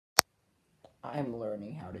I'm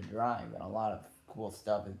learning how to drive, and a lot of cool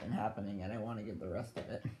stuff has been happening, and I want to get the rest of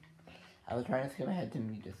it. I was trying to skip ahead to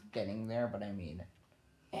me just getting there, but I mean,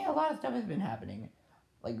 a lot of stuff has been happening,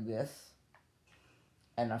 like this,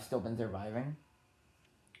 and I've still been surviving.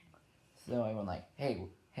 So I went like, hey,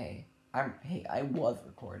 I was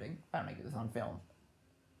recording. Found I get this on film,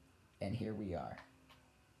 and here we are.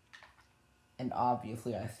 And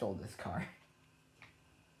obviously, I stole this car.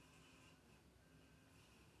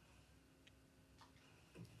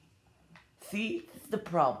 See, this is the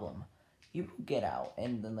problem. You get out,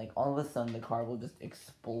 and then like all of a sudden, the car will just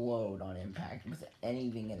explode on impact with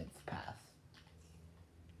anything in its path.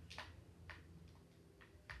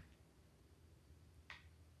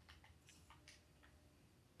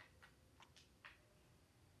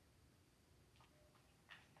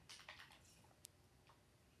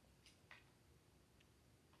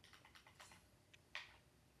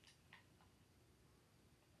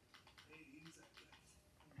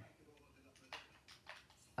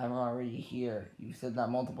 I'm already here. You've said that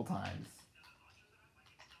multiple times.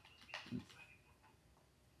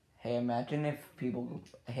 Hey, imagine if people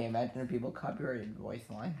copyrighted voice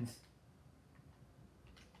lines.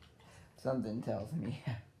 Something tells me,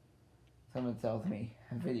 someone tells me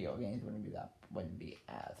video games wouldn't be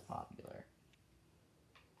as popular.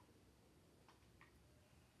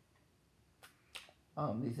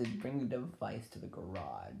 They said bring the device to the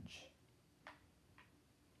garage.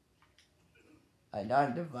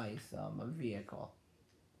 Not a device, a vehicle.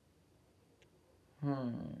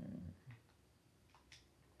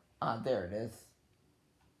 There it is.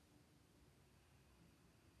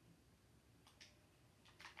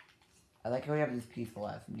 I like how we have this peaceful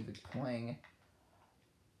ass music playing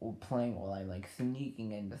while I'm like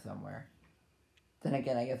sneaking into somewhere. Then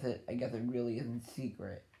again, I guess it really isn't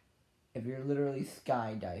secret if you're literally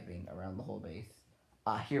skydiving around the whole base.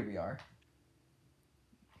 Here we are.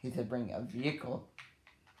 He said bring a vehicle.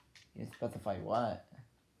 He didn't specify what.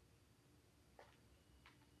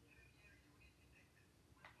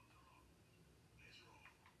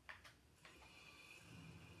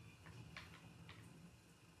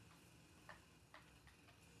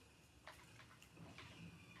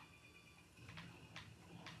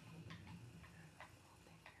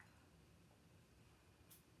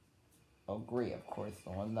 Oh, great, of course, the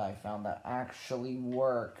one that I found that actually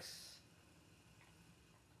works.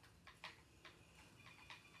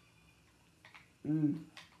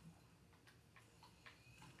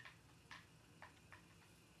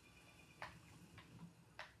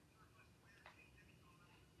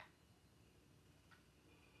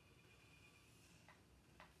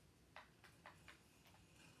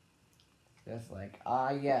 Just like,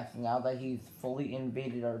 yes, now that he's fully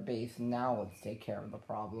invaded our base, now let's take care of the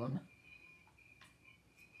problem.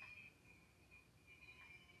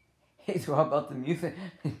 Hey, so how about the music?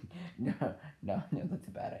 No, that's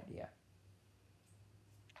a bad idea.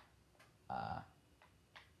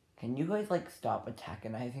 Can you guys, like, stop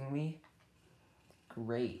antagonizing me?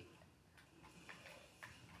 Great.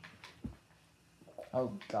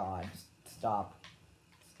 Oh, God. Stop.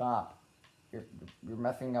 Stop. You're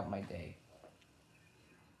messing up my day.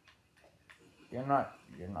 You're not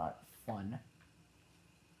fun.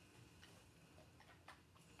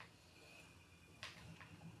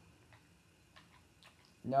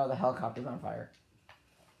 No, the helicopter's on fire.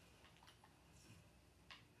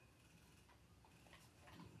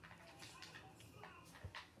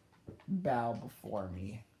 Bow before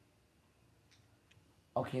me.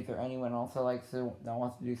 Okay, is there anyone else that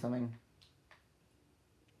wants to do something?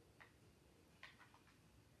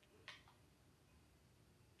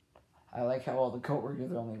 I like how all the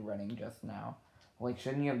coworkers are only running just now. Like,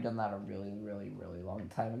 shouldn't you have done that a really, really, really long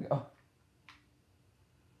time ago?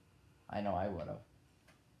 I know I would have.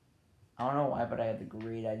 I don't know why, but I had the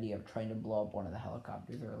great idea of trying to blow up one of the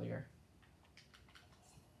helicopters earlier.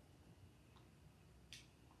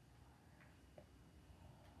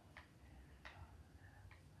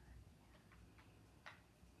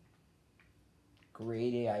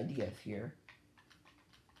 Great ideas here.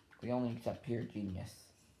 We only accept pure genius.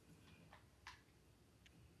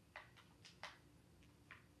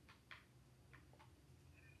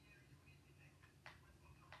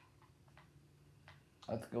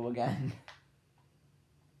 Let's go again.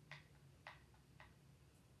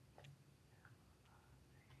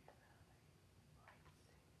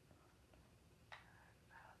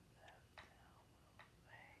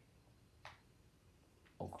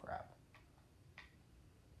 Oh crap.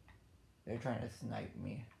 They're trying to snipe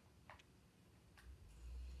me.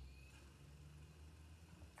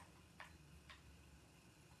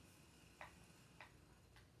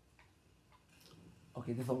 Okay,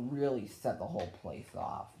 Okay, this will really set the whole place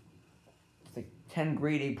off. It's like 10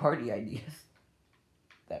 grade A party ideas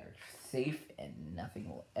that are safe and nothing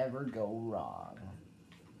will ever go wrong.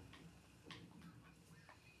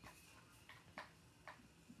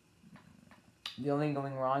 The only thing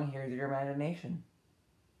going wrong here is your imagination.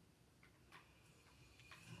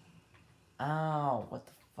 Ow, what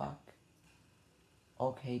the fuck?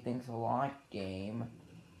 Okay, thanks a lot, game.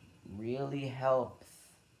 Really helps.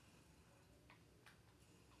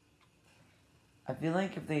 I feel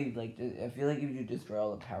like if you destroy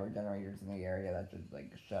all the power generators in the area, that should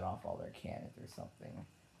like shut off all their cannons or something.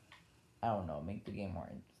 I don't know, make the game more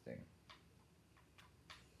interesting.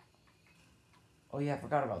 Oh yeah, I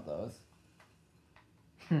forgot about those.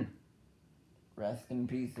 Rest in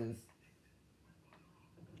pieces.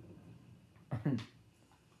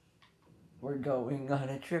 We're going on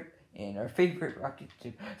a trip in our favorite rocket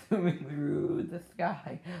ship, zooming through the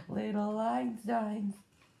sky. Little Einsteins.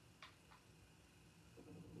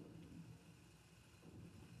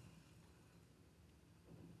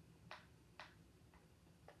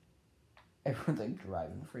 Everyone's like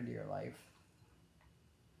driving for dear life.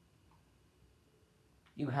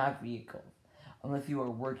 You have vehicles, unless you are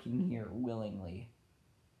working here willingly.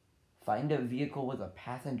 Find a vehicle with a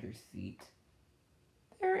passenger seat.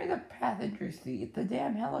 There is a passenger seat. It's a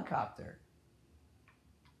damn helicopter.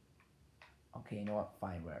 Okay, you know what?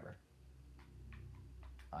 Fine, whatever.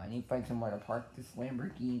 I need to find somewhere to park this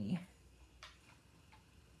Lamborghini.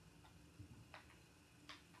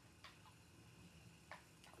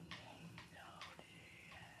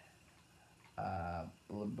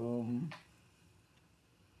 Boom.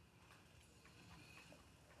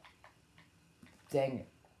 Dang it.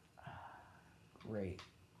 Great.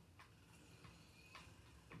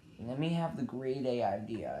 Let me have the grade A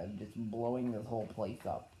idea of just blowing this whole place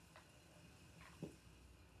up.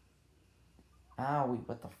 Owie,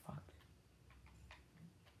 what the fuck?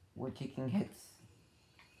 We're taking hits.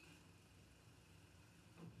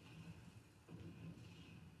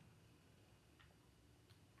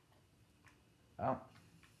 Oh.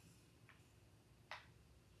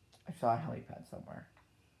 I saw a helipad somewhere.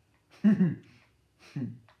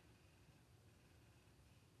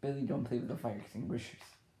 Billy, don't play with the fire extinguishers.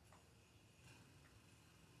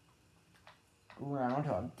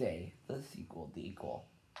 Groundhog Day, the sequel, the equal.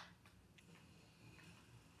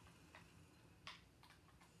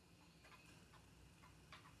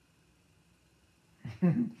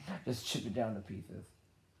 Just chip it down to pieces.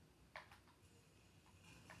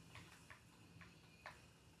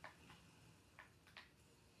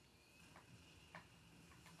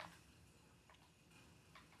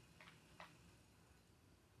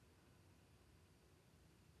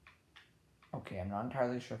 Okay, I'm not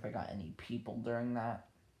entirely sure if I got any people during that,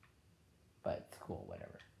 but it's cool,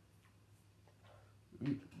 whatever.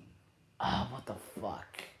 Ah, what the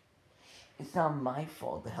fuck? It's not my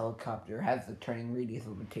fault the helicopter has the turning radius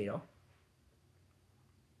of a potato.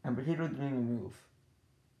 And potatoes don't even move.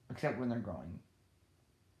 Except when they're growing.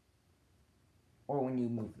 Or when you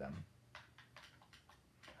move them.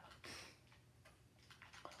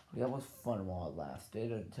 That was fun while it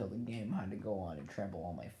lasted, until the game had to go on and trample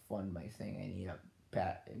all my fun by saying I need a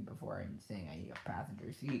before I'm saying I need a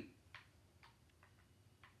passenger seat.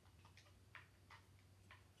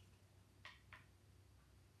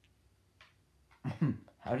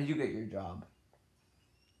 How did you get your job?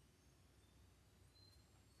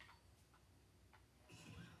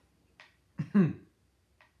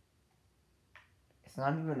 It's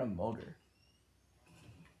not even a motor.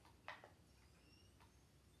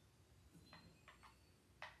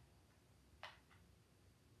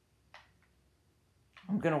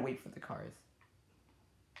 I'm gonna wait for the cars.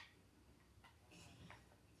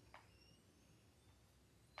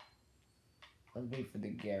 Let's wait for the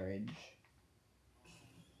garage.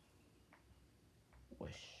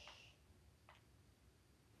 Whoosh.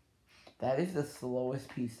 That is the slowest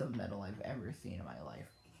piece of metal I've ever seen in my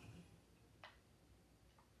life.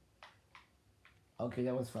 Okay,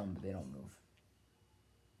 that was fun, but they don't move.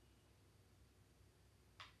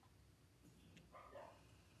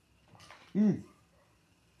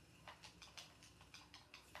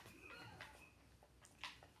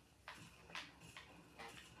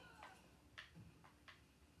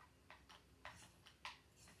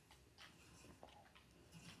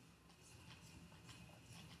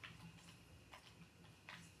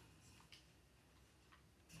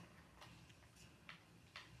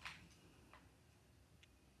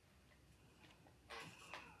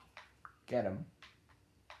 Get him.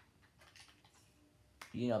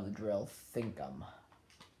 You know the drill. Sink 'em.